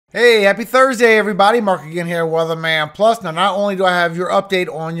Hey, happy Thursday, everybody. Mark again here, Weatherman Plus. Now, not only do I have your update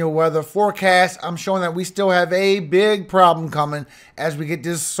on your weather forecast, I'm showing that we still have a big problem coming as we get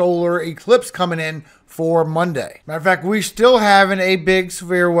this solar eclipse coming in for Monday. Matter of fact, we're still having a big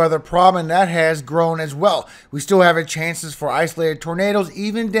severe weather problem, and that has grown as well. We still have chances for isolated tornadoes,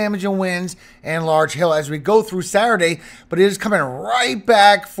 even damaging winds and large hail as we go through Saturday, but it is coming right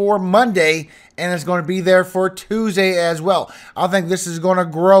back for Monday, and it's going to be there for Tuesday as well. I think this is going to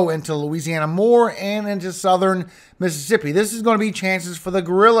grow into Louisiana more and into southern Mississippi. This is going to be chances for the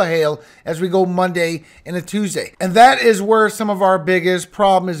gorilla hail as we go Monday into Tuesday. And that is where some of our biggest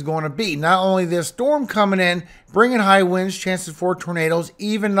problem is going to be. Not only this storm coming in, bringing high winds, chances for tornadoes,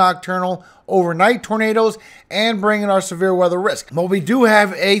 even nocturnal overnight tornadoes, and bringing our severe weather risk. But we do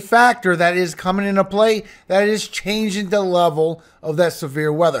have a factor that is coming into play that is changing the level of that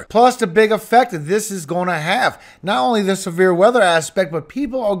severe weather. Plus the big effect that this is going to have. Not only the severe weather aspect, but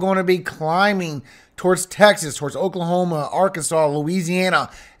people are going to be climbing towards Texas, towards Oklahoma, Arkansas,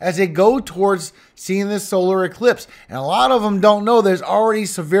 Louisiana, as they go towards seeing this solar eclipse. And a lot of them don't know there's already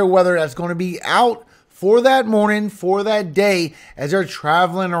severe weather that's going to be out for that morning, for that day, as they're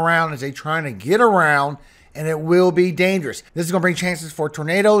traveling around, as they're trying to get around, and it will be dangerous. This is going to bring chances for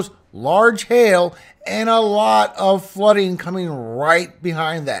tornadoes, large hail, and a lot of flooding coming right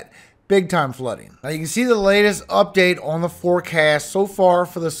behind that. Big time flooding. Now you can see the latest update on the forecast so far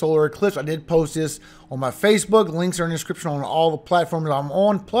for the solar eclipse. I did post this on my Facebook. Links are in the description on all the platforms I'm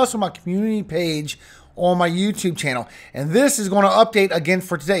on, plus on my community page on my YouTube channel. And this is going to update again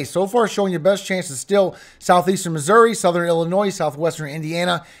for today. So far showing your best chances still southeastern Missouri, southern Illinois, southwestern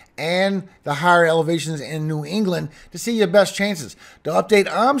Indiana, and the higher elevations in New England to see your best chances. The update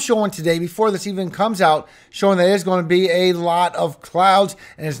I'm showing today, before this even comes out, showing that it's going to be a lot of clouds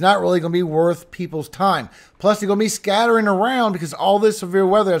and it's not really going to be worth people's time. Plus, they're going to be scattering around because all this severe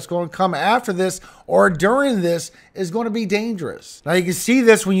weather that's going to come after this or during this is going to be dangerous. Now, you can see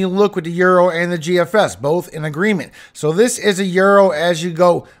this when you look with the Euro and the GFS, both in agreement. So this is a Euro as you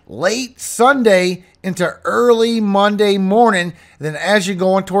go late Sunday into early Monday morning. Then as you're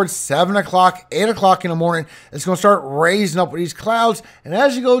going towards 7 o'clock, 8 o'clock in the morning, it's going to start raising up with these clouds. And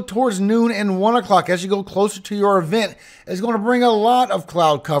as you go towards noon and 1 o'clock, as you go closer to your event, it's going to bring a lot of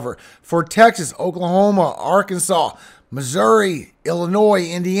cloud cover for Texas, Oklahoma, Arkansas, Missouri, Illinois,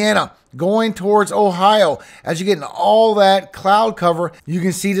 Indiana, going towards Ohio. As you get in all that cloud cover, you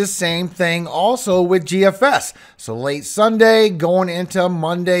can see the same thing also with GFS. So late Sunday going into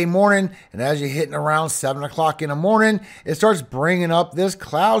Monday morning, and as you're hitting around 7 o'clock in the morning, it starts bringing up this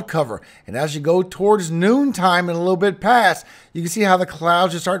cloud cover. And as you go towards noontime and a little bit past, you can see how the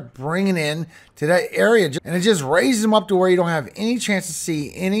clouds just start bringing in to that area. And it just raises them up to where you don't have any chance to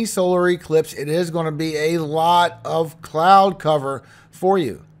see any solar eclipse. It is going to be a lot of cloud cover for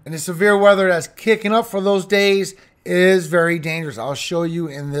you. And the severe weather that's kicking up for those days is very dangerous. I'll show you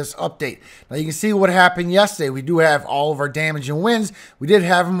in this update. Now you can see what happened yesterday. We do have all of our damaging winds. We did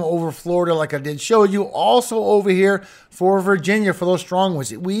have them over Florida like I did show you. Also over here for Virginia for those strong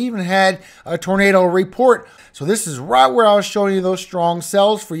winds. We even had a tornado report. So this is right where I was showing you those strong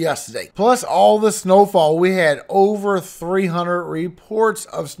cells for yesterday. Plus all the snowfall. We had over 300 reports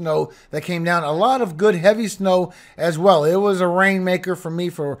of snow that came down. A lot of good heavy snow as well. It was a rainmaker for me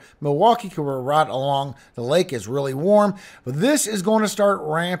for Milwaukee because we're right along the lake. It's really warm, but this is going to start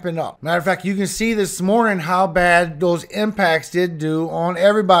ramping up. Matter of fact, you can see this morning how bad those impacts did do on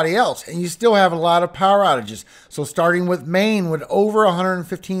everybody else, and you still have a lot of power outages. So starting with Maine with over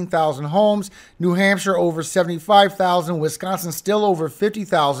 115,000 homes, New Hampshire over 75,000, Wisconsin still over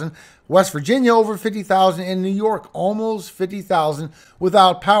 50,000, West Virginia over 50,000, and New York almost 50,000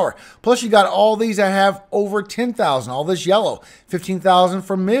 without power. Plus you got all these that have over 10,000, all this yellow, 15,000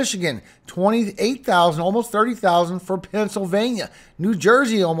 for Michigan, 28,000, almost 30,000 for Pennsylvania, New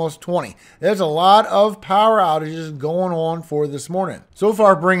Jersey almost 20. There's a lot of power outages going on for this morning. So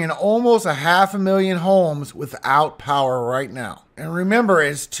far bringing almost 500,000 homes without power right now. And remember,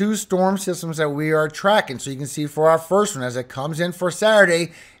 it's two storm systems that we are tracking. So you can see for our first one, as it comes in for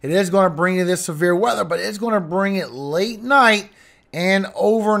Saturday, it is going to bring you this severe weather, but it's going to bring it late night and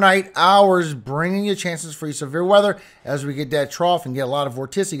overnight hours, bringing you chances for your severe weather as we get that trough and get a lot of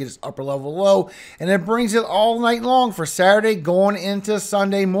vorticity, get this upper level low, and it brings it all night long for Saturday going into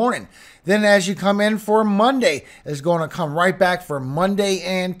Sunday morning. Then as you come in for Monday, it's going to come right back for Monday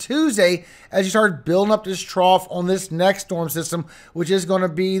and Tuesday as you start building up this trough on this next storm system, which is going to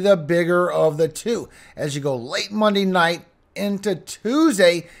be the bigger of the two. As you go late Monday night into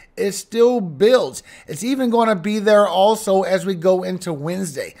Tuesday, it still builds. It's even going to be there also as we go into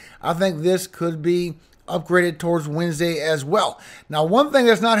Wednesday. I think this could be upgraded towards Wednesday as well. Now, one thing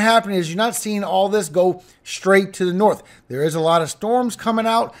that's not happening is you're not seeing all this go straight to the north. There is a lot of storms coming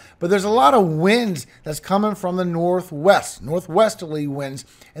out, but there's a lot of winds that's coming from the northwest, northwesterly winds,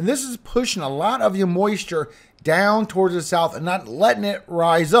 and this is pushing a lot of your moisture down towards the south and not letting it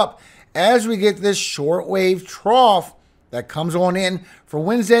rise up as we get this shortwave trough that comes on in for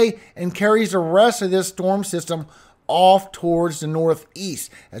Wednesday and carries the rest of this storm system off towards the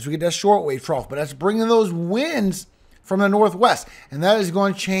northeast as we get that shortwave trough. But that's bringing those winds from the northwest, and that is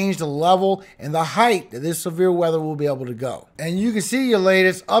going to change the level and the height that this severe weather will be able to go. And you can see your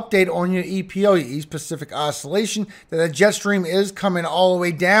latest update on your EPO, your East Pacific Oscillation, that the jet stream is coming all the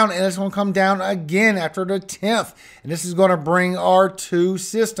way down, and it's going to come down again after the 10th. And this is going to bring our two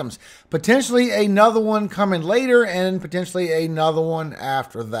systems, potentially another one coming later and potentially another one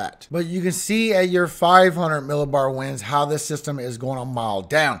after that. But you can see at your 500 millibar winds how this system is going to mile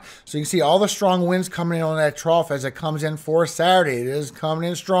down. So you can see all the strong winds coming in on that trough as it comes in for Saturday. It is coming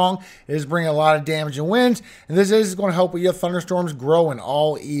in strong. It is bringing a lot of damaging winds, and this is going to help with your thunderstorms growing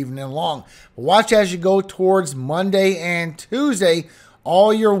all evening long. But watch as you go towards Monday and Tuesday,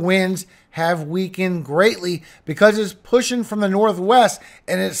 all your winds have weakened greatly because it's pushing from the northwest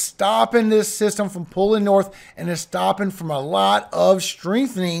and it's stopping this system from pulling north, and it's stopping from a lot of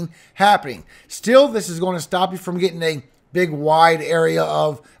strengthening happening. Still, this is going to stop you from getting a big wide area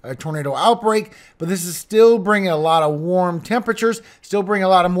of a tornado outbreak, but this is still bringing a lot of warm temperatures, still bringing a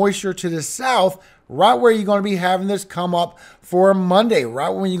lot of moisture to the south, right where you're going to be having this come up for Monday, right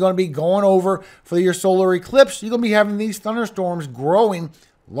when you're going to be going over for your solar eclipse. You're going to be having these thunderstorms growing,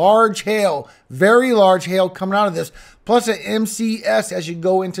 large hail, very large hail coming out of this, plus an MCS as you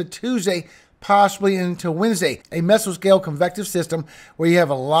go into Tuesday, possibly into Wednesday, a mesoscale convective system where you have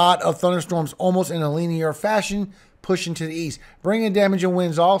a lot of thunderstorms almost in a linear fashion pushing to the east, bringing damaging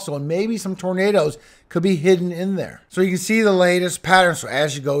winds also, and maybe some tornadoes could be hidden in there. So you can see the latest pattern. So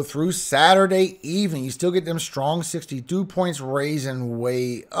as you go through Saturday evening, you still get them strong 62 points raising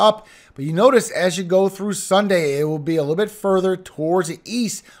way up. But you notice as you go through Sunday, it will be a little bit further towards the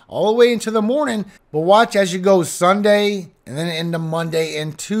east all the way into the morning. But watch as you go Sunday and then into Monday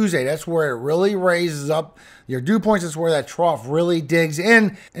and Tuesday. That's where it really raises up. Your dew points is where that trough really digs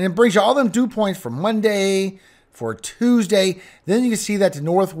in, and it brings you all them dew points for Monday, for Tuesday. Then you can see that the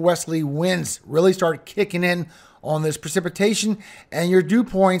northwesterly winds really start kicking in on this precipitation, and your dew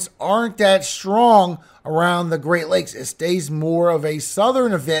points aren't that strong around the Great Lakes. It stays more of a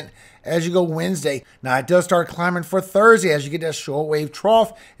southern event as you go Wednesday. Now it does start climbing for Thursday as you get that shortwave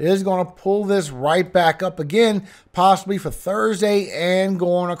trough. It is going to pull this right back up again, possibly for Thursday and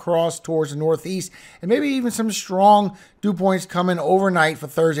going across towards the northeast, and maybe even some strong dew points coming overnight for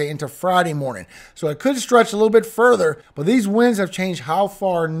Thursday into Friday morning. So it could stretch a little bit further, but these winds have changed how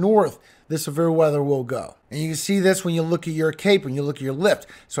far north this severe weather will go. And you can see this when you look at your cape, when you look at your lift.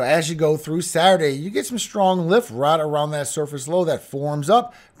 So as you go through Saturday, you get some strong lift right around that surface low that forms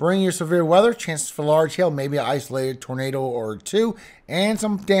up, bring your severe weather, chances for large hail, maybe an isolated tornado or two, and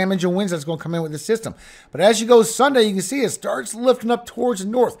some damage and winds that's going to come in with the system. But as you go Sunday, you can see it starts lifting up towards the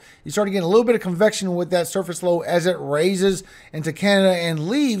north. You start getting a little bit of convection with that surface low as it raises into Canada and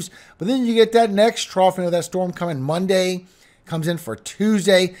leaves. But then you get that next trough into that storm coming Monday, comes in for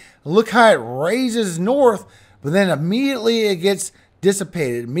Tuesday. Look how it raises north, but then immediately it gets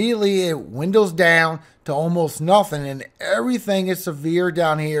dissipated. Immediately it windows down to almost nothing, and everything is severe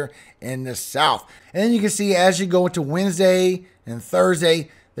down here in the south. And then you can see as you go into Wednesday and Thursday,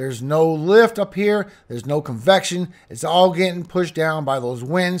 there's no lift up here. There's no convection. It's all getting pushed down by those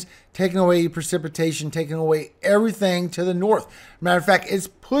winds, taking away precipitation, taking away everything to the north. Matter of fact, it's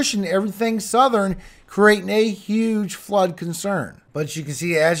pushing everything southern, creating a huge flood concern. But you can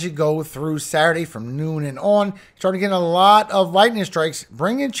see as you go through Saturday from noon and on, you start getting a lot of lightning strikes,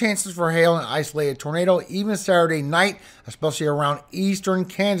 bringing chances for hail and isolated tornado, even Saturday night, especially around eastern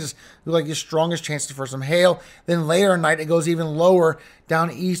Kansas. Look like your strongest chances for some hail. Then later at night, it goes even lower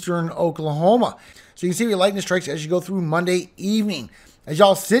down eastern Oklahoma. So you can see your lightning strikes as you go through Monday evening. As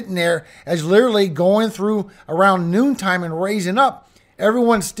y'all sitting there, as literally going through around noontime and raising up,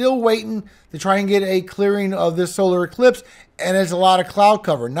 everyone's still waiting to try and get a clearing of this solar eclipse, and there's a lot of cloud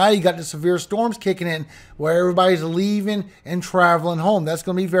cover. Now you got the severe storms kicking in where everybody's leaving and traveling home. That's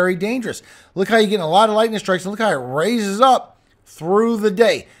going to be very dangerous. Look how you're getting a lot of lightning strikes, and look how it raises up through the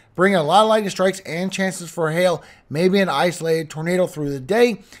day, bringing a lot of lightning strikes and chances for hail, maybe an isolated tornado through the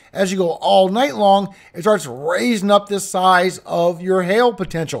day. As you go all night long, it starts raising up the size of your hail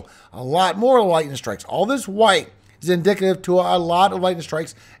potential. A lot more lightning strikes. All this white is indicative to a lot of lightning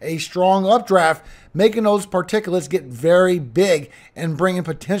strikes, a strong updraft, making those particulates get very big and bringing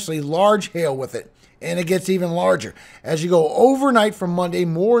potentially large hail with it. and it gets even larger. As you go overnight from Monday,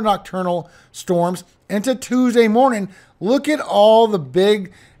 more nocturnal storms into Tuesday morning. Look at all the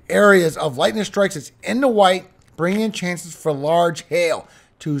big areas of lightning strikes. It's in the white, bringing in chances for large hail.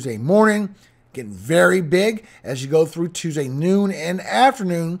 Tuesday morning, getting very big as you go through Tuesday noon and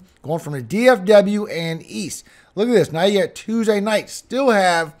afternoon, going from the DFW and east. Look at this. Now you get Tuesday night, still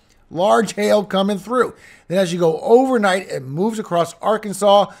have large hail coming through. Then as you go overnight, it moves across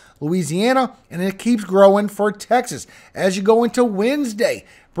Arkansas, Louisiana, and it keeps growing for Texas. As you go into Wednesday,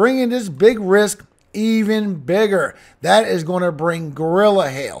 bringing this big risk even bigger. That is going to bring gorilla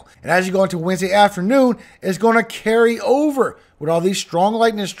hail. And as you go into Wednesday afternoon, it's going to carry over with all these strong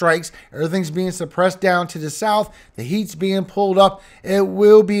lightning strikes. Everything's being suppressed down to the south. The heat's being pulled up. It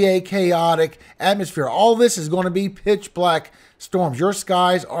will be a chaotic atmosphere. All this is going to be pitch black storms. Your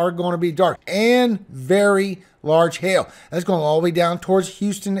skies are going to be dark and very large hail. That's going all the way down towards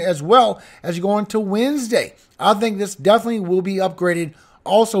Houston as well as you go into Wednesday. I think this definitely will be upgraded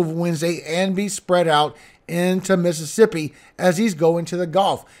also Wednesday and be spread out into Mississippi as these go into the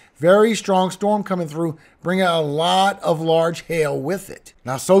Gulf. Very strong storm coming through, bringing a lot of large hail with it.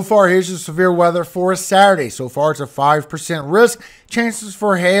 Now, so far, here's the severe weather for Saturday. So far, it's a 5% risk, chances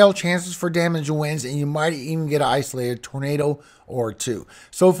for hail, chances for damage winds, and you might even get an isolated tornado or two.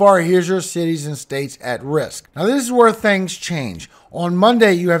 So far, here's your cities and states at risk. Now, this is where things change. On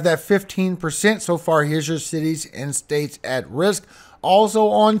Monday, you have that 15%. So far, here's your cities and states at risk. Also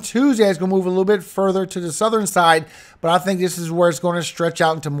on Tuesday, it's going to move a little bit further to the southern side, but I think this is where it's going to stretch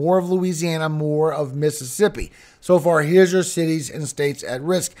out into more of Louisiana, more of Mississippi. So far, here's your cities and states at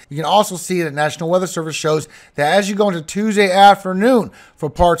risk. You can also see that National Weather Service shows that as you go into Tuesday afternoon,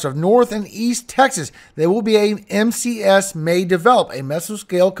 for parts of North and East Texas, there will be a MCS may develop, a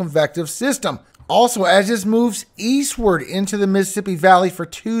mesoscale convective system. Also, as this moves eastward into the Mississippi Valley for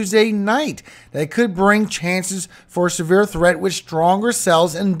Tuesday night, that could bring chances for a severe threat with stronger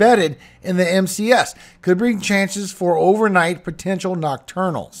cells embedded in the MCS. Could bring chances for overnight potential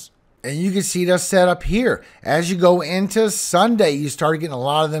nocturnals. And you can see that set up here. As you go into Sunday, you start getting a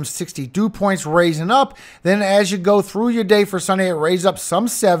lot of them 60 dew points raising up. Then as you go through your day for Sunday, it raises up some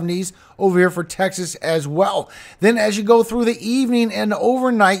 70s over here for Texas as well. Then as you go through the evening and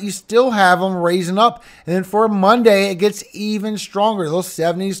overnight, you still have them raising up. And then for Monday, it gets even stronger. Those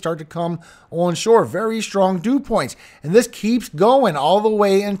 70s start to come on shore. Very strong dew points. And this keeps going all the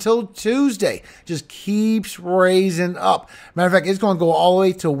way until Tuesday. Just keeps raising up. Matter of fact, it's going to go all the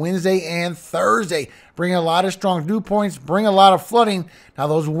way to Wednesday and Thursday. Bring a lot of strong dew points, bring a lot of flooding. Now,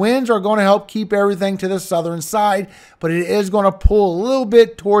 those winds are going to help keep everything to the southern side, but it is going to pull a little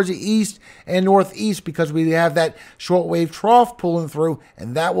bit towards the east and northeast because we have that shortwave trough pulling through,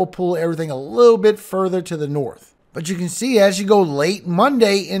 and that will pull everything a little bit further to the north. But you can see as you go late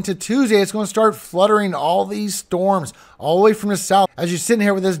Monday into Tuesday, it's going to start fluttering all these storms all the way from the south. As you're sitting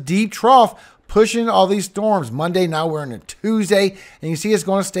here with this deep trough, pushing all these storms. Monday, now we're in a Tuesday, and you see it's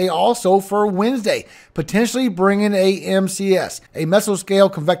going to stay also for Wednesday, potentially bringing a MCS, a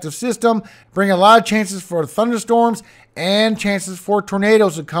mesoscale convective system, bringing a lot of chances for thunderstorms and chances for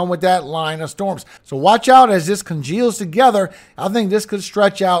tornadoes to come with that line of storms. So watch out as this congeals together. I think this could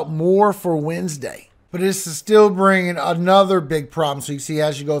stretch out more for Wednesday. But this is still bringing another big problem. So you see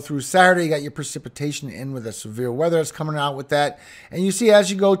as you go through Saturday, you got your precipitation in with the severe weather that's coming out with that. And you see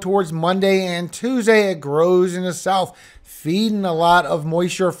as you go towards Monday and Tuesday, it grows in the south, feeding a lot of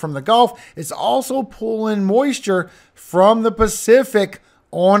moisture from the Gulf. It's also pulling moisture from the Pacific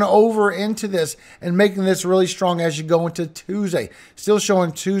on over into this and making this really strong as you go into Tuesday. Still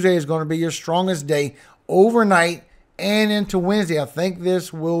showing Tuesday is going to be your strongest day overnight and into Wednesday. I think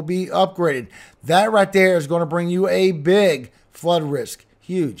this will be upgraded. That right there is going to bring you a big flood risk.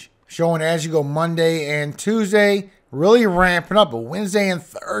 Huge. Showing as you go Monday and Tuesday, really ramping up. But Wednesday and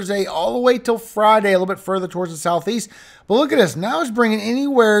Thursday, all the way till Friday, a little bit further towards the southeast. But look at this. Now it's bringing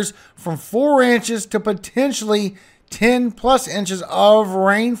anywhere from 4 inches to potentially 10 plus inches of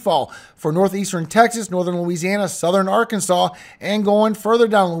rainfall for northeastern Texas, northern Louisiana, southern Arkansas, and going further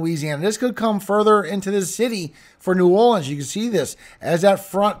down Louisiana. This could come further into the city for New Orleans. You can see this as that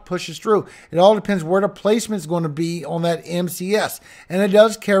front pushes through. It all depends where the placement is going to be on that MCS. And it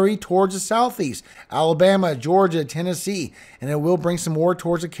does carry towards the southeast, Alabama, Georgia, Tennessee, and it will bring some more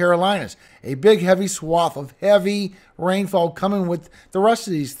towards the Carolinas. A big heavy swath of heavy rainfall coming with the rest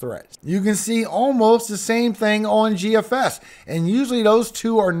of these threats. You can see almost the same thing on GFS, and usually those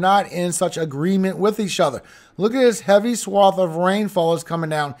two are not in such agreement with each other. Look at this heavy swath of rainfall is coming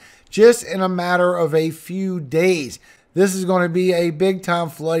down just in a matter of a few days. This is going to be a big time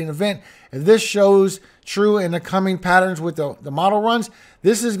flooding event. If this shows true in the coming patterns with the model runs,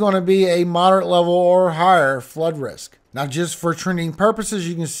 this is going to be a moderate level or higher flood risk. Now, just for trending purposes,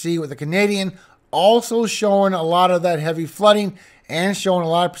 you can see with the Canadian also showing a lot of that heavy flooding and showing a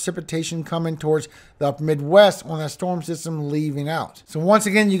lot of precipitation coming towards the upper Midwest on that storm system leaving out. So once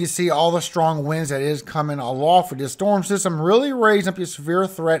again, you can see all the strong winds that is coming aloft with this storm system really raising up your severe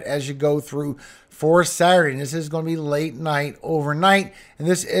threat as you go through for Saturday. And this is going to be late night, overnight, and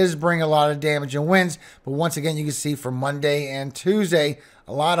this is bringing a lot of damage and winds. But once again, you can see for Monday and Tuesday,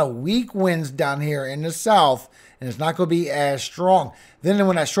 a lot of weak winds down here in the south, and it's not going to be as strong. Then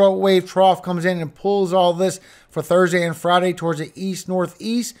when that short wave trough comes in and pulls all this for Thursday and Friday towards the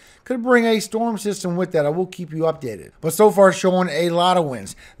east-northeast, could bring a storm system with that. I will keep you updated. But so far showing a lot of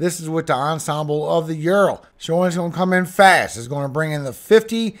winds. This is with the ensemble of the Ural. Showing it's going to come in fast. It's going to bring in the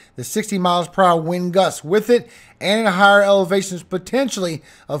 50 to 60 miles per hour wind gusts with it, and in higher elevations potentially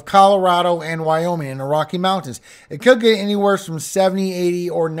of Colorado and Wyoming in the Rocky Mountains. It could get anywhere from 70, 80,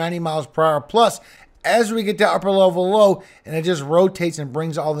 or 90 miles per hour plus as we get to upper level low, and it just rotates and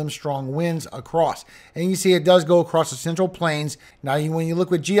brings all them strong winds across. And you can see it does go across the Central Plains. Now, when you look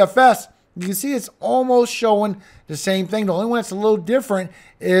with GFS, you can see it's almost showing the same thing. The only one that's a little different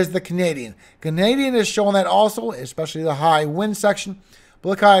is the Canadian. Canadian is showing that also, especially the high wind section. But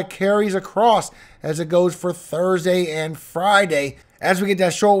look how it carries across as it goes for Thursday and Friday. As we get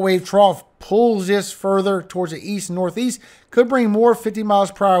that short wave trough, pulls this further towards the east and northeast, could bring more 50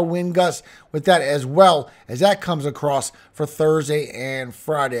 miles per hour wind gusts with that as well as that comes across for Thursday and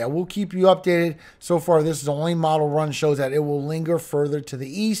Friday. I will keep you updated. So far, this is the only model run shows that it will linger further to the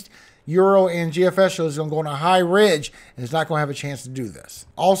east. Euro and GFS shows it's going to go on a high ridge, and it's not going to have a chance to do this.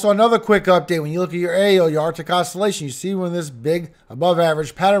 Also, another quick update. When you look at your AO, your Arctic oscillation, you see when this big above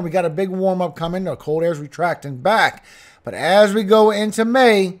average pattern, we got a big warm up coming. The cold air is retracting back. But as we go into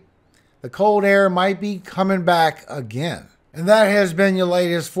May, the cold air might be coming back again. And that has been your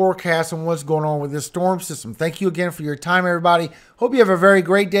latest forecast on what's going on with this storm system. Thank you again for your time, everybody. Hope you have a very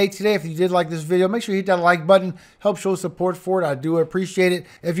great day today. If you did like this video, make sure you hit that like button. Help show support for it. I do appreciate it.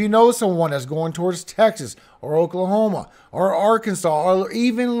 If you know someone that's going towards Texas or Oklahoma or Arkansas or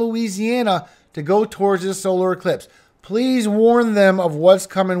even Louisiana to go towards this solar eclipse, please warn them of what's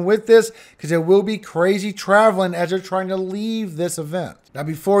coming with this, because it will be crazy traveling as they're trying to leave this event. Now,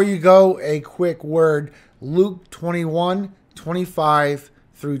 before you go, a quick word. Luke 21:25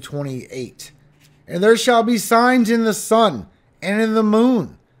 through 28. And there shall be signs in the sun, and in the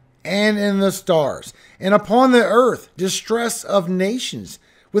moon, and in the stars, and upon the earth distress of nations,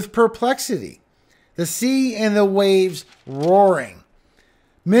 with perplexity, the sea and the waves roaring,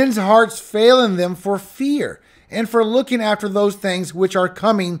 men's hearts failing them for fear, and for looking after those things which are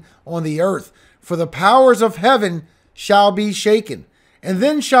coming on the earth. For the powers of heaven shall be shaken. And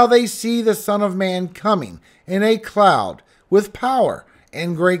then shall they see the Son of Man coming in a cloud with power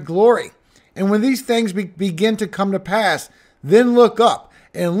and great glory. And when these things begin to come to pass, then look up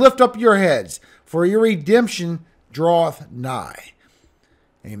and lift up your heads, for your redemption draweth nigh.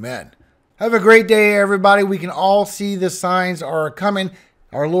 Amen. Have a great day, everybody. We can all see the signs are coming.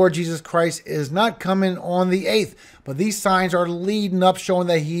 Our Lord Jesus Christ is not coming on the 8th, but these signs are leading up, showing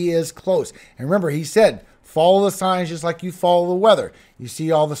that he is close. And remember, he said, follow the signs just like you follow the weather. You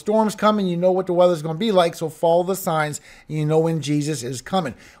see all the storms coming, you know what the weather's going to be like, so follow the signs, and you know when Jesus is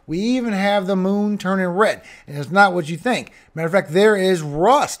coming. We even have the moon turning red, and it's not what you think. Matter of fact, there is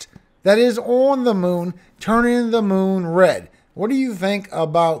rust that is on the moon, turning the moon red. What do you think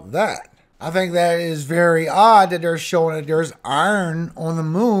about that? I think that is very odd that they're showing that there's iron on the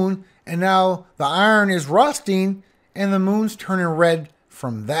moon, and now the iron is rusting, and the moon's turning red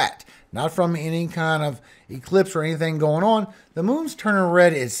from that. Not from any kind of eclipse or anything going on. The moon's turning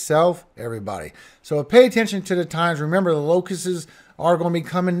red itself, everybody. So pay attention to the times. Remember, the locusts are going to be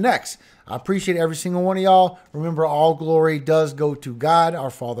coming next. I appreciate every single one of y'all. Remember, all glory does go to God,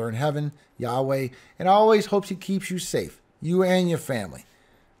 our Father in heaven, Yahweh. And I always hope he keeps you safe, you and your family,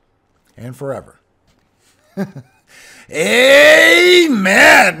 and forever.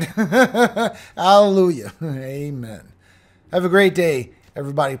 Amen. Hallelujah. Amen. Have a great day,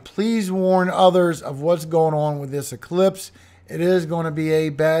 everybody. Please warn others of what's going on with this eclipse. It is going to be a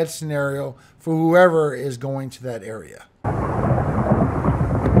bad scenario for whoever is going to that area.